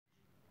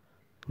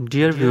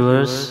Dear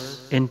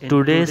viewers, in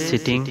today's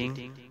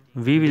sitting,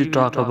 we will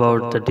talk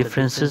about the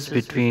differences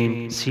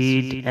between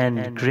seed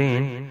and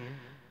grain.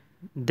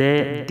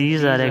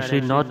 These are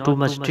actually not too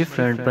much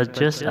different, but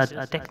just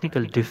a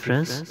technical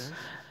difference,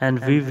 and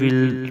we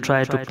will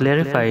try to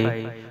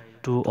clarify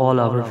to all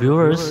our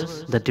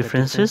viewers the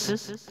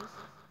differences.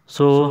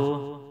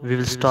 So, we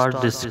will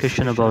start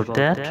discussion about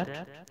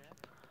that,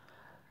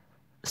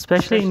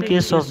 especially in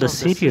case of the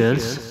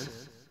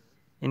cereals.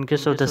 In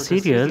case of the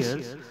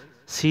cereals,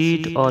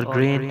 seed or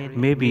grain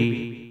may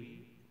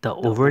be the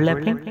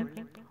overlapping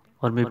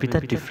or maybe the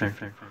different.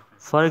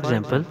 For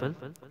example,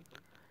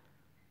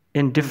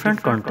 in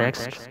different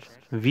contexts,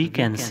 we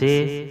can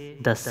say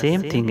the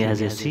same thing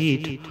as a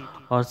seed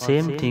or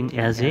same thing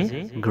as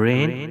a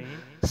grain,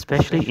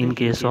 especially in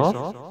case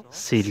of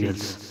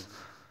cereals.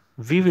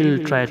 We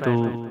will try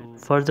to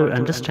further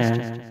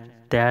understand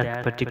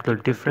that particular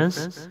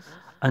difference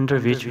under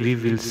which we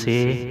will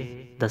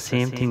say the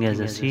same thing as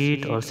a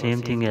seed or same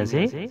thing as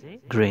a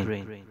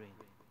grain.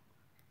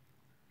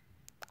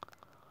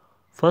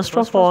 First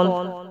of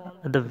all,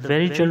 the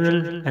very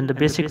general and the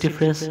basic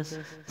difference,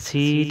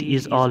 seed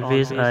is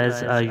always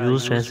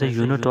used as a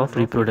unit of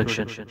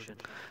reproduction.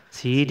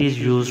 Seed is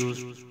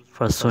used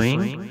for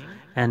sowing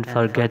and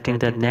for getting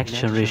the next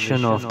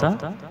generation of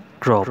the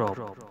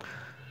crop.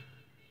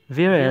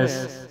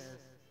 Whereas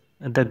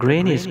the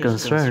grain is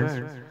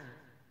concerned,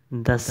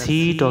 the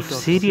seed of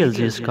cereals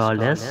is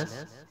called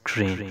as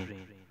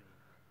grain.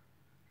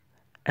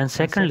 And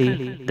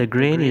secondly, the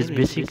grain is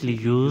basically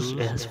used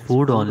as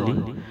food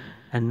only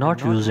and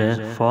not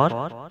used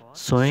for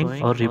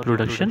sowing or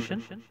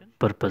reproduction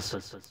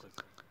purpose.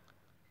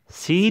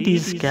 Seed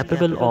is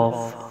capable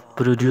of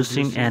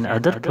producing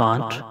another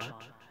plant.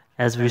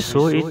 As we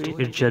sow it,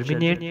 it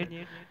germinates,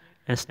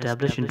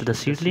 establish into the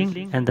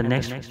seedling, and the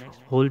next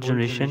whole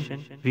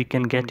generation we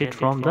can get it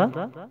from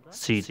the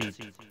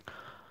seed.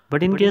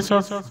 But in case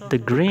of the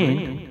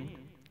grain,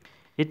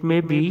 it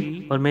may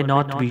be or may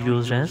not be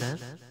used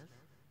as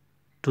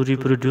to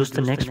reproduce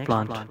the next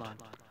plant.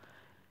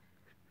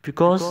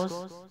 Because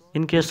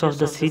in case of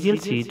the cereal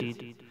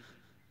seed,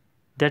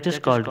 that is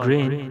called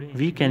grain,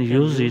 we can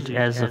use it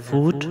as a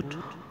food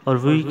or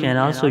we can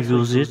also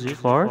use it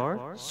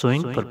for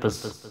sowing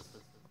purpose.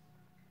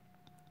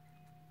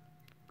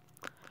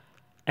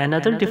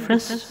 Another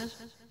difference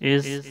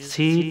is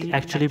seed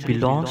actually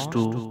belongs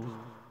to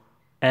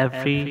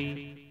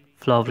every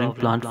flowering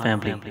plant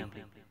family.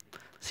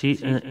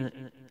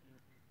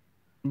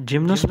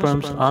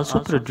 Gymnosperms also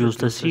produce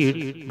the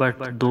seed,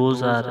 but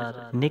those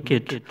are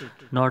naked,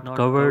 not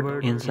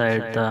covered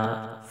inside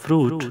the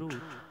fruit.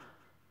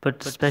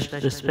 But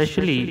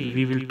especially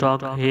we will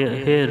talk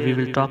here we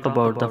will talk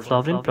about the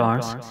flowering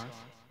plants.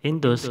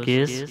 In those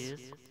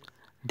cases,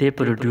 they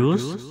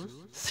produce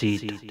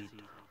seed.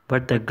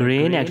 But the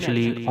grain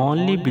actually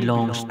only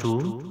belongs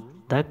to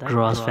the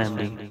grass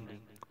family.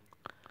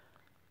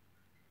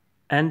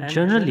 And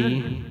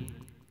generally,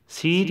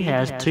 seed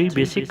has three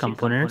basic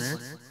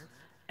components: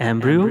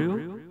 embryo,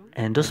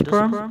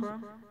 endosperm,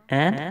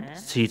 and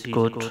seed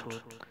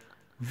coat.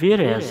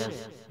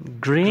 Whereas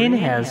grain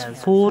has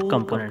four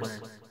components.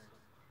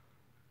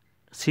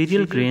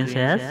 Cereal grains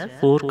has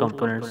four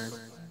components.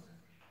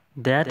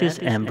 That is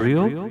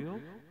embryo,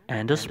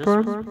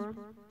 endosperm,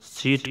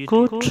 seed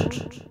coat,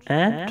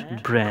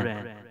 and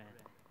bran.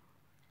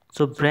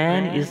 So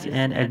bran is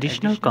an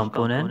additional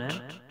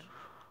component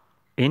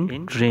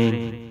in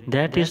grain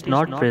that is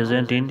not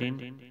present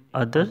in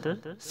other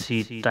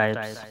seed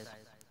types.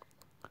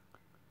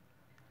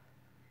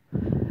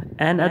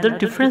 Another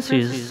difference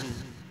is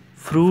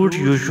fruit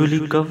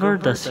usually cover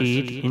the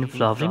seed in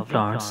flowering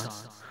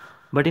plants,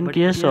 but in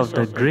case of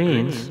the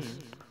grains,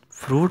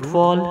 fruit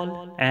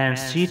wall and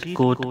seed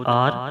coat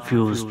are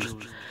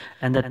fused,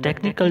 and the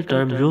technical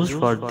term used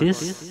for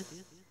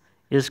this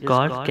is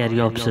called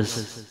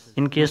caryopsis.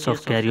 In case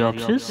of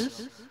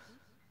caryopsis,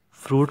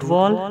 fruit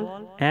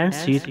wall and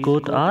seed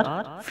coat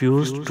are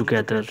fused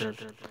together.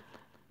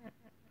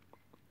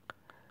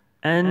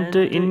 And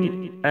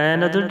in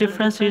another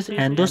difference is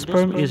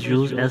endosperm is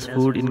used as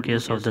food in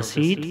case of the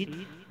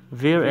seed,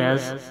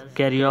 whereas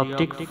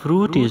caryoptic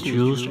fruit is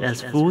used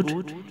as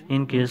food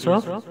in case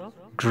of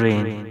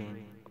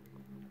grain.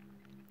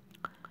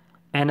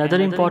 Another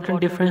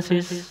important difference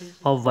is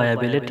of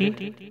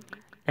viability,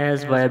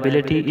 as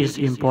viability is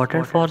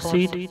important for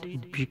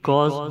seed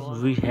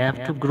because we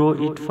have to grow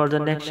it for the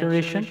next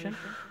generation,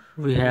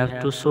 we have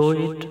to sow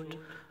it,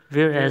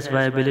 whereas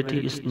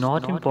viability is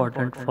not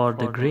important for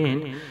the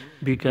grain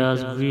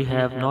because we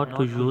have not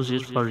to use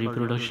it for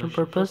reproduction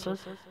purpose,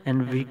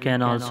 and we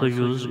can also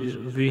use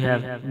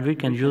we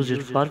can use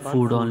it for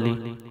food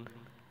only.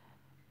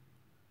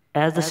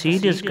 As the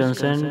seed is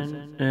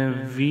concerned,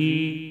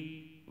 we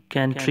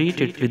can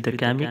treat it with the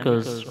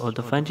chemicals or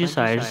the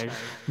fungicides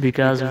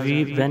because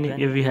when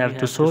we have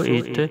to sow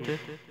it,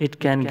 it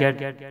can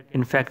get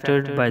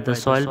infected by the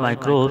soil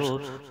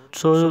microbes.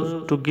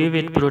 to give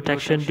it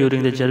protection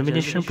during the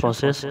germination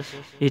process,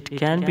 it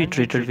can be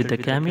treated with the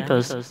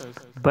chemicals.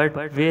 But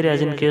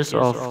whereas in case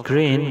of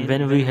grain,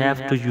 when we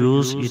have to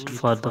use it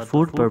for the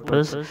food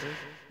purpose,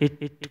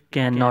 it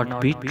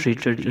cannot be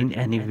treated in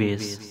any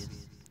ways.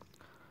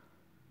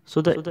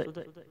 So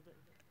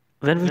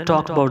when we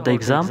talk about the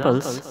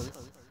examples,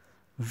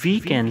 we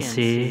can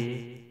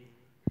say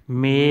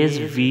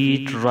maize,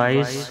 wheat,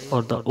 rice,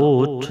 or the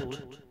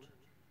oat,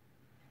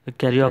 a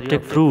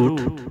caryoptic fruit,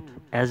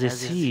 as a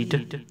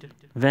seed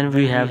when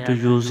we have to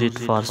use it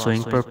for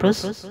sowing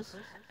purpose.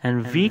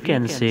 And we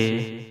can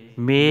say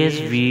maize,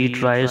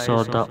 wheat, rice,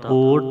 or the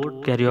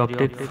oat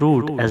caryoptic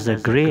fruit as a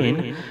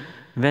grain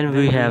when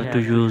we have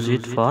to use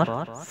it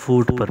for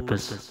food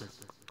purpose.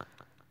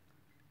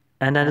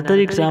 And another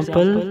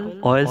example,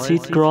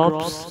 oilseed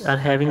crops are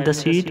having the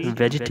seed,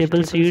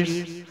 vegetable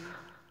seeds.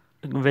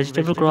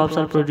 Vegetable crops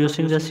are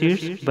producing the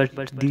seeds,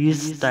 but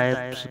these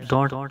types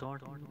don't,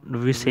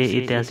 we say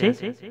it as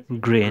a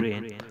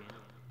grain.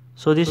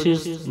 So this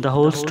is the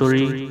whole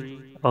story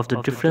of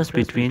the difference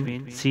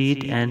between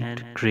seed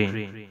and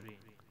grain.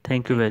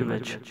 Thank you very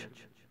much.